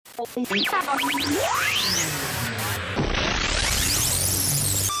Welcome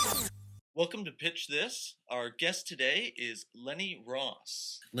to Pitch This. Our guest today is Lennie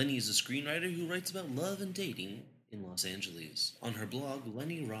Ross. Lennie is a screenwriter who writes about love and dating in Los Angeles. On her blog,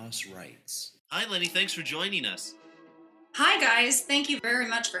 Lennie Ross writes. Hi, Lennie. Thanks for joining us. Hi, guys. Thank you very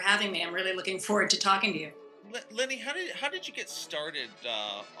much for having me. I'm really looking forward to talking to you. Lennie, how did you get started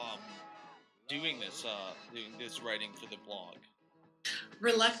doing this writing for the blog?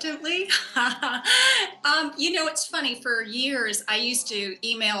 Reluctantly. It's funny. For years, I used to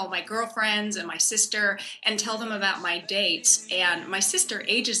email my girlfriends and my sister and tell them about my dates. And my sister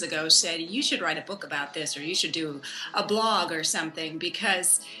ages ago said, you should write a book about this, or you should do a blog or something,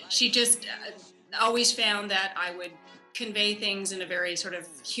 because she just always found that I would convey things in a very sort of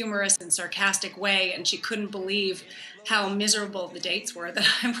humorous and sarcastic way, and she couldn't believe how miserable the dates were that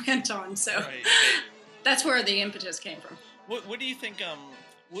I went on. So right. That's where the impetus came from. What do you think?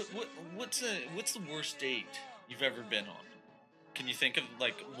 What's the worst date you've ever been on? Can you think of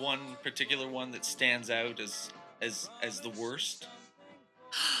like one particular one that stands out as the worst?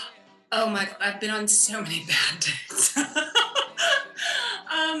 Oh my God, I've been on so many bad dates.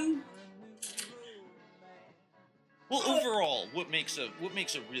 Well, overall, what makes a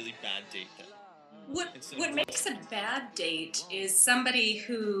really bad date then? What makes a bad date is somebody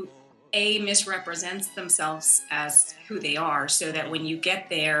who misrepresents themselves as who they are, so that when you get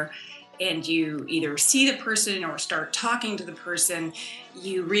there and you either see the person or start talking to the person,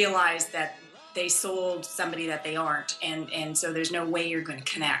 you realize that they sold somebody that they aren't, and so there's no way you're going to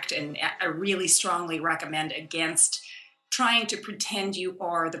connect. And I really strongly recommend against trying to pretend you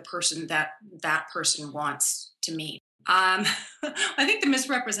are the person that person wants to meet. I think the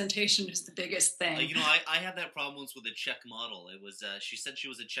misrepresentation is the biggest thing. I had that problem once with a Czech model. It was she said she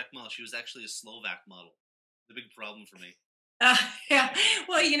was a Czech model. She was actually a Slovak model. The big problem for me. Yeah.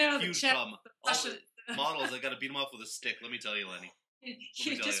 Well, huge the Czech problem. All the models, I got to beat them up with a stick. Let me tell you, Lennie.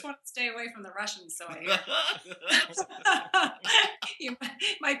 You just want to stay away from the Russians, so I hear. You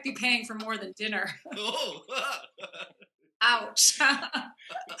might be paying for more than dinner. Oh. Ouch.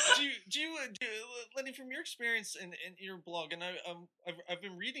 do you Lennie, from your experience in your blog, and I've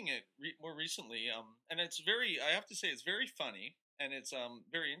been reading it more recently, and it's I have to say it's very funny, and it's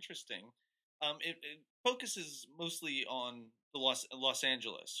very interesting. It focuses mostly on the Los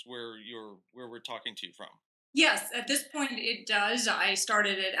Angeles, where we're talking to you from. Yes, at this point it does. I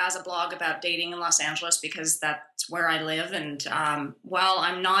started it as a blog about dating in Los Angeles because that's where I live, and while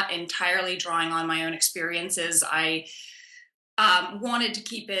I'm not entirely drawing on my own experiences, I wanted to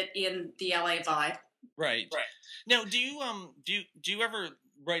keep it in the LA vibe. Right. Now, do you ever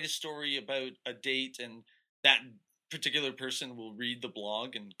write a story about a date and that particular person will read the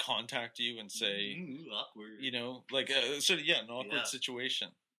blog and contact you and say, awkward, like an awkward situation?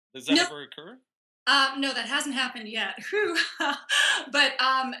 Does that ever occur? No, that hasn't happened yet. But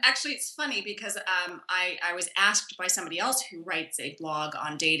actually, it's funny because I was asked by somebody else who writes a blog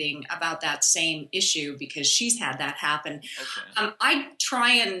on dating about that same issue, because she's had that happen. Okay. I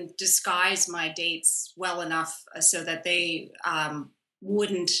try and disguise my dates well enough so that they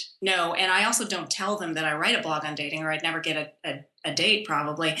wouldn't know. And I also don't tell them that I write a blog on dating, or I'd never get a date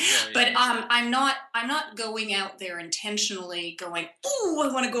probably. Right. But I'm not going out there intentionally going, oh,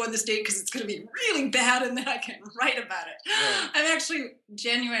 I want to go on this date because it's going to be really bad and then I can write about it. Right. I'm actually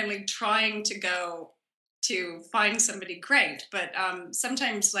genuinely trying to go to find somebody great. But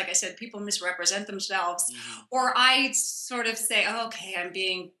sometimes, like I said, people misrepresent themselves, or I sort of say, oh, okay, I'm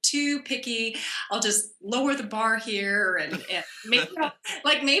being too picky. I'll just lower the bar here, and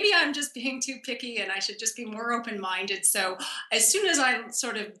maybe I'm just being too picky and I should just be more open-minded. So as soon as I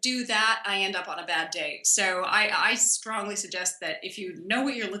sort of do that, I end up on a bad date. So I strongly suggest that if you know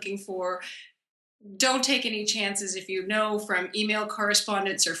what you're looking for, don't take any chances. If you know from email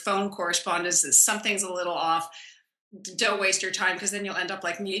correspondence or phone correspondence that something's a little off, don't waste your time, because then you'll end up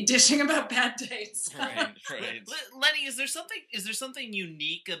like me dishing about bad dates. Right. Lennie, is there something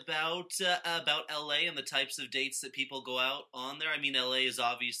unique about LA and the types of dates that people go out on there? I mean, LA is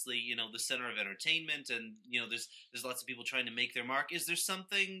obviously, the center of entertainment, and there's lots of people trying to make their mark. Is there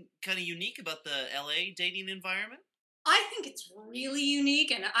something kind of unique about the LA dating environment? I think it's really unique,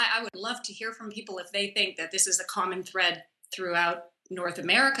 and I would love to hear from people if they think that this is a common thread throughout North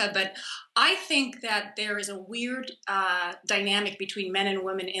America. But I think that there is a weird dynamic between men and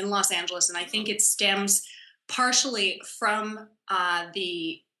women in Los Angeles, and I think it stems partially from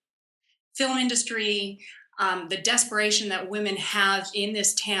the film industry, the desperation that women have in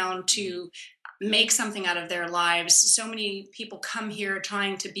this town to make something out of their lives. So many people come here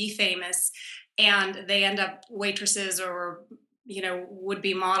trying to be famous, and they end up waitresses or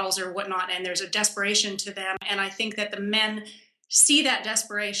would-be models or whatnot, and there's a desperation to them. And I think that the men see that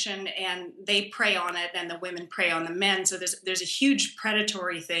desperation and they prey on it, and the women prey on the men. So there's a huge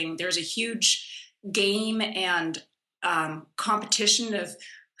predatory thing. There's a huge game and competition of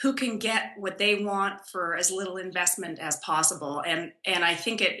who can get what they want for as little investment as possible. And I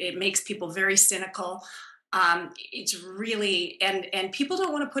think it makes people very cynical. It's really, and people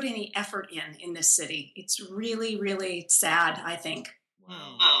don't want to put any effort in this city. It's really, really sad, I think.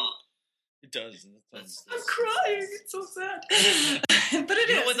 Wow. It does. I'm crying. It's so sad. But it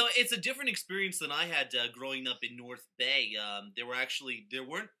is. Though, it's a different experience than I had growing up in North Bay.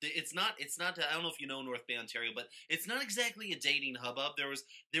 It's not, I don't know if you know North Bay, Ontario, but it's not exactly a dating hubbub.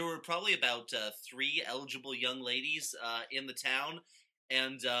 There were probably about 3 eligible young ladies in the town.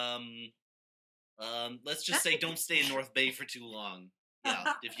 And let's just say don't stay in North Bay for too long.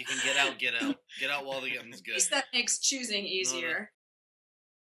 Yeah, if you can get out, get out. Get out while the getting's good. At least that makes choosing easier.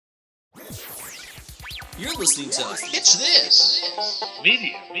 You're listening to Pitch This!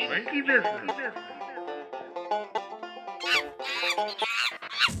 Media, monkey business.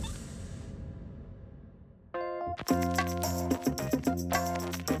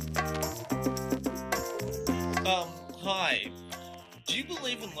 Hi. Do you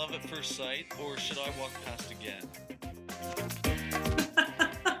believe in love at first sight, or should I walk past again?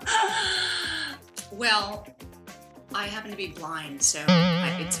 Well, I happen to be blind, so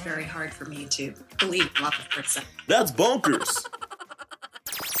it's very hard for me to believe in love at first sight. That's bonkers!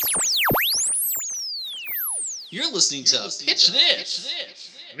 You're listening to Pitch This!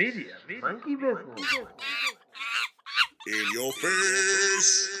 Media, monkey business. In your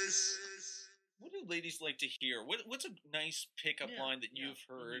face! What do ladies like to hear? What's a nice pickup line that you've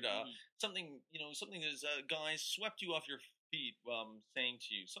heard? Something that guys swept you off your feet saying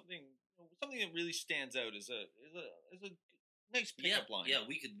to you. Something that really stands out as a nice pickup line. Yeah,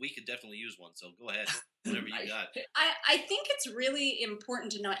 we could definitely use one. So go ahead, whatever you got. I think it's really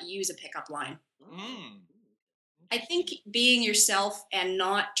important to not use a pickup line. Mm. I think being yourself and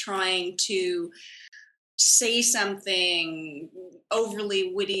not trying to say something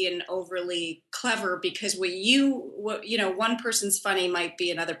overly witty and overly clever, because one person's funny might be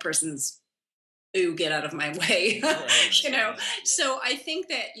another person's, ooh, get out of my way. Right. Yeah. So I think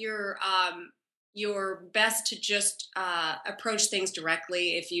that you're best to just approach things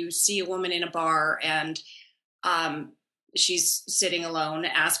directly. If you see a woman in a bar and she's sitting alone,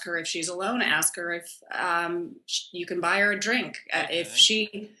 ask her if she's alone. Ask her if you can buy her a drink. Okay. If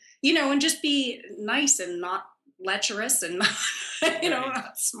she, and just be nice and not lecherous and not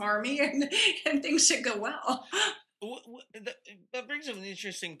smarmy, and things should go well. That brings up an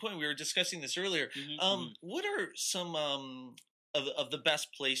interesting point. We were discussing this earlier. Mm-hmm. What are some of the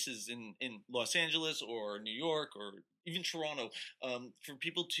best places in Los Angeles or New York or even Toronto for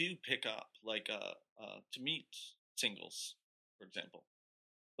people to pick up, like to meet singles, for example?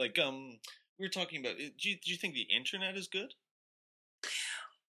 Like we were talking about. Do you think the internet is good?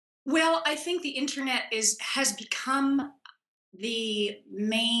 Well, I think the internet has become the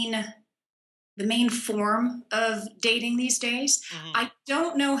main form of dating these days. Mm-hmm. I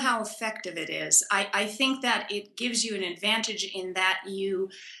don't know how effective it is. I think that it gives you an advantage in that you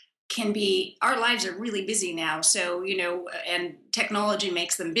can our lives are really busy now. So, and technology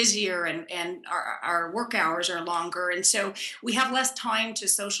makes them busier, and our work hours are longer. And so we have less time to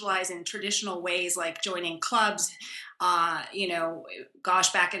socialize in traditional ways, like joining clubs.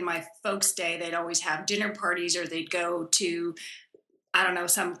 Back in my folks' day, they'd always have dinner parties, or they'd go to, I don't know,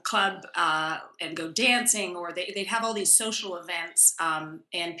 some club and go dancing, or they'd have all these social events.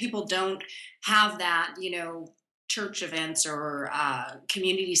 And people don't have that, church events or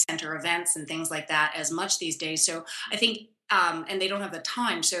community center events and things like that as much these days. So I think, and they don't have the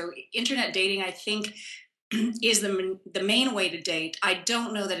time. So internet dating, I think, is the main way to date. I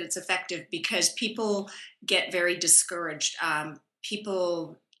don't know that it's effective because people get very discouraged.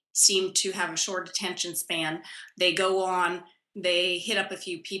 People seem to have a short attention span. They go on, they hit up a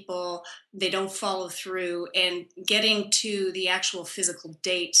few people, they don't follow through, and getting to the actual physical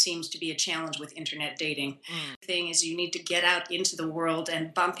date seems to be a challenge with internet dating. The thing is, you need to get out into the world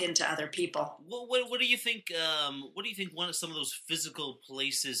and bump into other people. Well, what do you think? What do you think? Some of those physical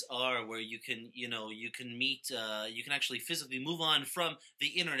places are where you can meet. You can actually physically move on from the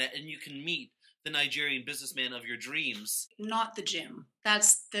internet, and you can meet the Nigerian businessman of your dreams. Not the gym.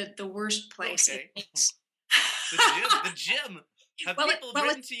 That's the worst place. Okay. The gym. Have Well, people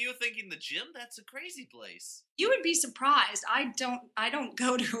written to you thinking the gym? That's a crazy place. you would be surprised. I don't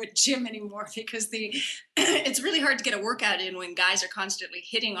go to a gym anymore because it's really hard to get a workout in when guys are constantly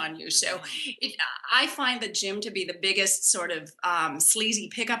hitting on you. So I find the gym to be the biggest sort of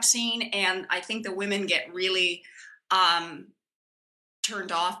sleazy pickup scene, and I think the women get really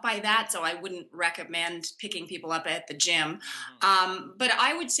turned off by that. So I wouldn't recommend picking people up at the gym. But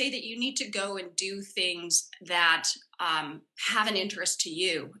I would say that you need to go and do things that have an interest to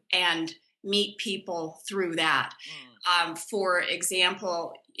you and meet people through that. For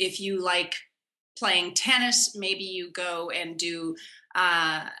example, if you like playing tennis, maybe you go and do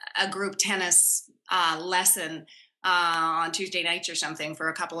a group tennis lesson on Tuesday nights or something for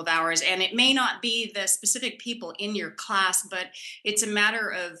a couple of hours. And it may not be the specific people in your class, but it's a matter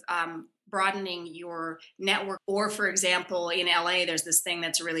of broadening your network. Or for example, in LA, there's this thing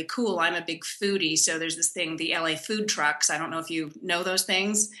that's really cool. I'm a big foodie. So there's this thing, the LA food trucks. I don't know if you know those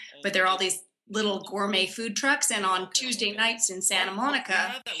things, but they're all these little gourmet food trucks. And on Tuesday nights in Santa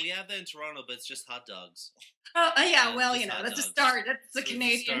Monica. We have that in Toronto, but it's just hot dogs. Oh, yeah, well, just that's a start. That's the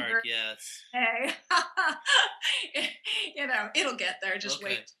Canadian start, yes. Hey, it'll get there. Just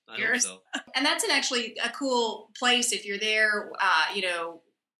wait years. I hope so. And that's actually a cool place if you're there,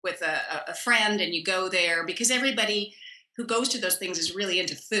 with a friend and you go there, because everybody who goes to those things is really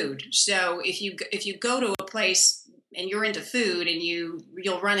into food. So if you go to a place and you're into food, and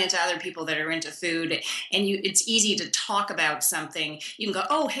you'll run into other people that are into food, and it's easy to talk about something. You can go,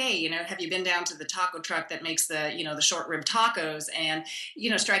 oh, hey, have you been down to the taco truck that makes the short rib tacos, and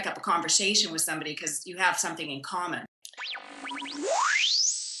strike up a conversation with somebody because you have something in common.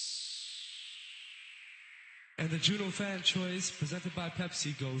 And the Juno Fan Choice, presented by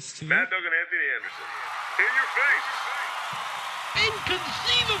Pepsi, goes to Mad Dog and Anthony Anderson. In your face.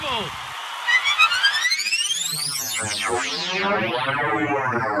 Inconceivable!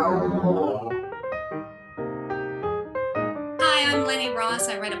 Hi, I'm Lennie Ross.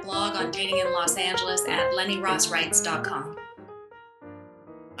 I write a blog on dating in Los Angeles at lennyrosswrites.com.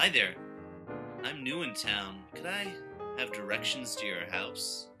 Hi there. I'm new in town. Could I have directions to your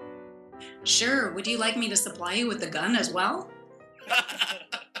house? Sure. Would you like me to supply you with a gun as well?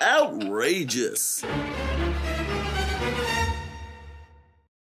 Outrageous.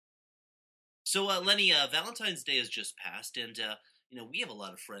 So, Lennie, Valentine's Day has just passed, and we have a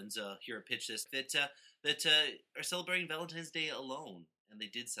lot of friends here at Pitch This that are celebrating Valentine's Day alone, and they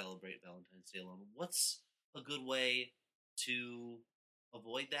did celebrate Valentine's Day alone. What's a good way to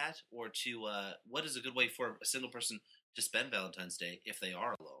avoid that, or to what is a good way for a single person to spend Valentine's Day if they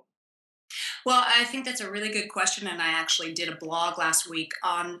are alone? Well, I think that's a really good question, and I actually did a blog last week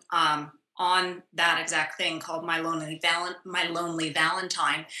on that exact thing called My Lonely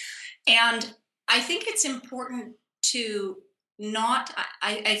Valentine. And I think it's important to not,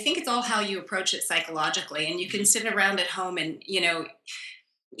 I think it's all how you approach it psychologically. And you can sit around at home and,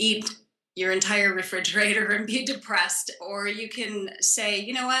 eat your entire refrigerator and be depressed. Or you can say,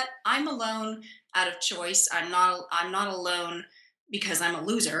 you know what, I'm alone out of choice. I'm not alone because I'm a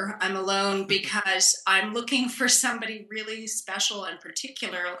loser. I'm alone because I'm looking for somebody really special and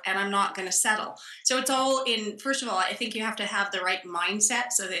particular, and I'm not going to settle. So it's all in, first of all, I think you have to have the right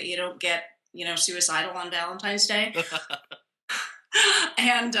mindset so that you don't get, suicidal on Valentine's Day.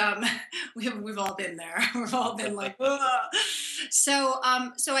 And we've all been there. We've all been like, ugh. So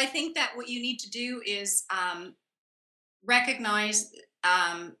I think that what you need to do is recognize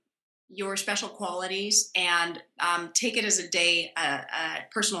your special qualities and take it as a day, a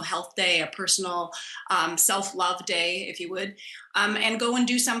personal health day, a personal self-love day, if you would, and go and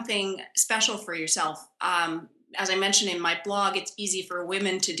do something special for yourself. As I mentioned in my blog, it's easy for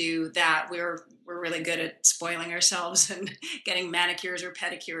women to do that. We're really good at spoiling ourselves and getting manicures or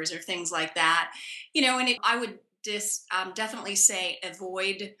pedicures or things like that. I would definitely say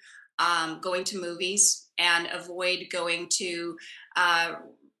avoid going to movies and avoid going to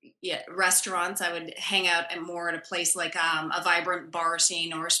restaurants. I would hang out more at a place like a vibrant bar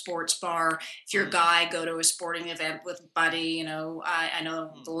scene or a sports bar. If you're a guy, go to a sporting event with a buddy. I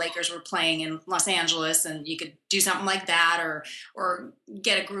know the Lakers were playing in Los Angeles, and you could do something like that, or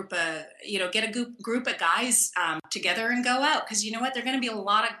get a group of guys together and go out, because you know what, there are going to be a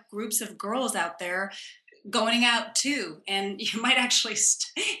lot of groups of girls out there going out too, and you might actually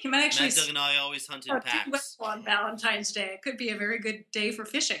Matt, Doug, and I always hunt in packs on Valentine's Day. It could be a very good day for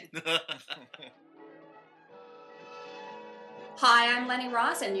fishing. Hi, I'm Lennie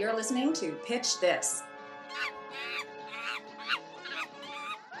Ross, and you're listening to Pitch This.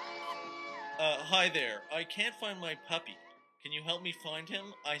 Hi there. I can't find my puppy. Can you help me find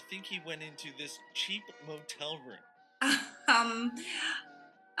him? I think he went into this cheap motel room.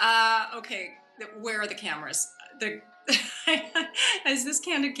 Okay, where are the cameras? Is this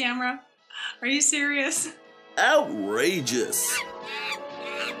candid camera? Are you serious? Outrageous.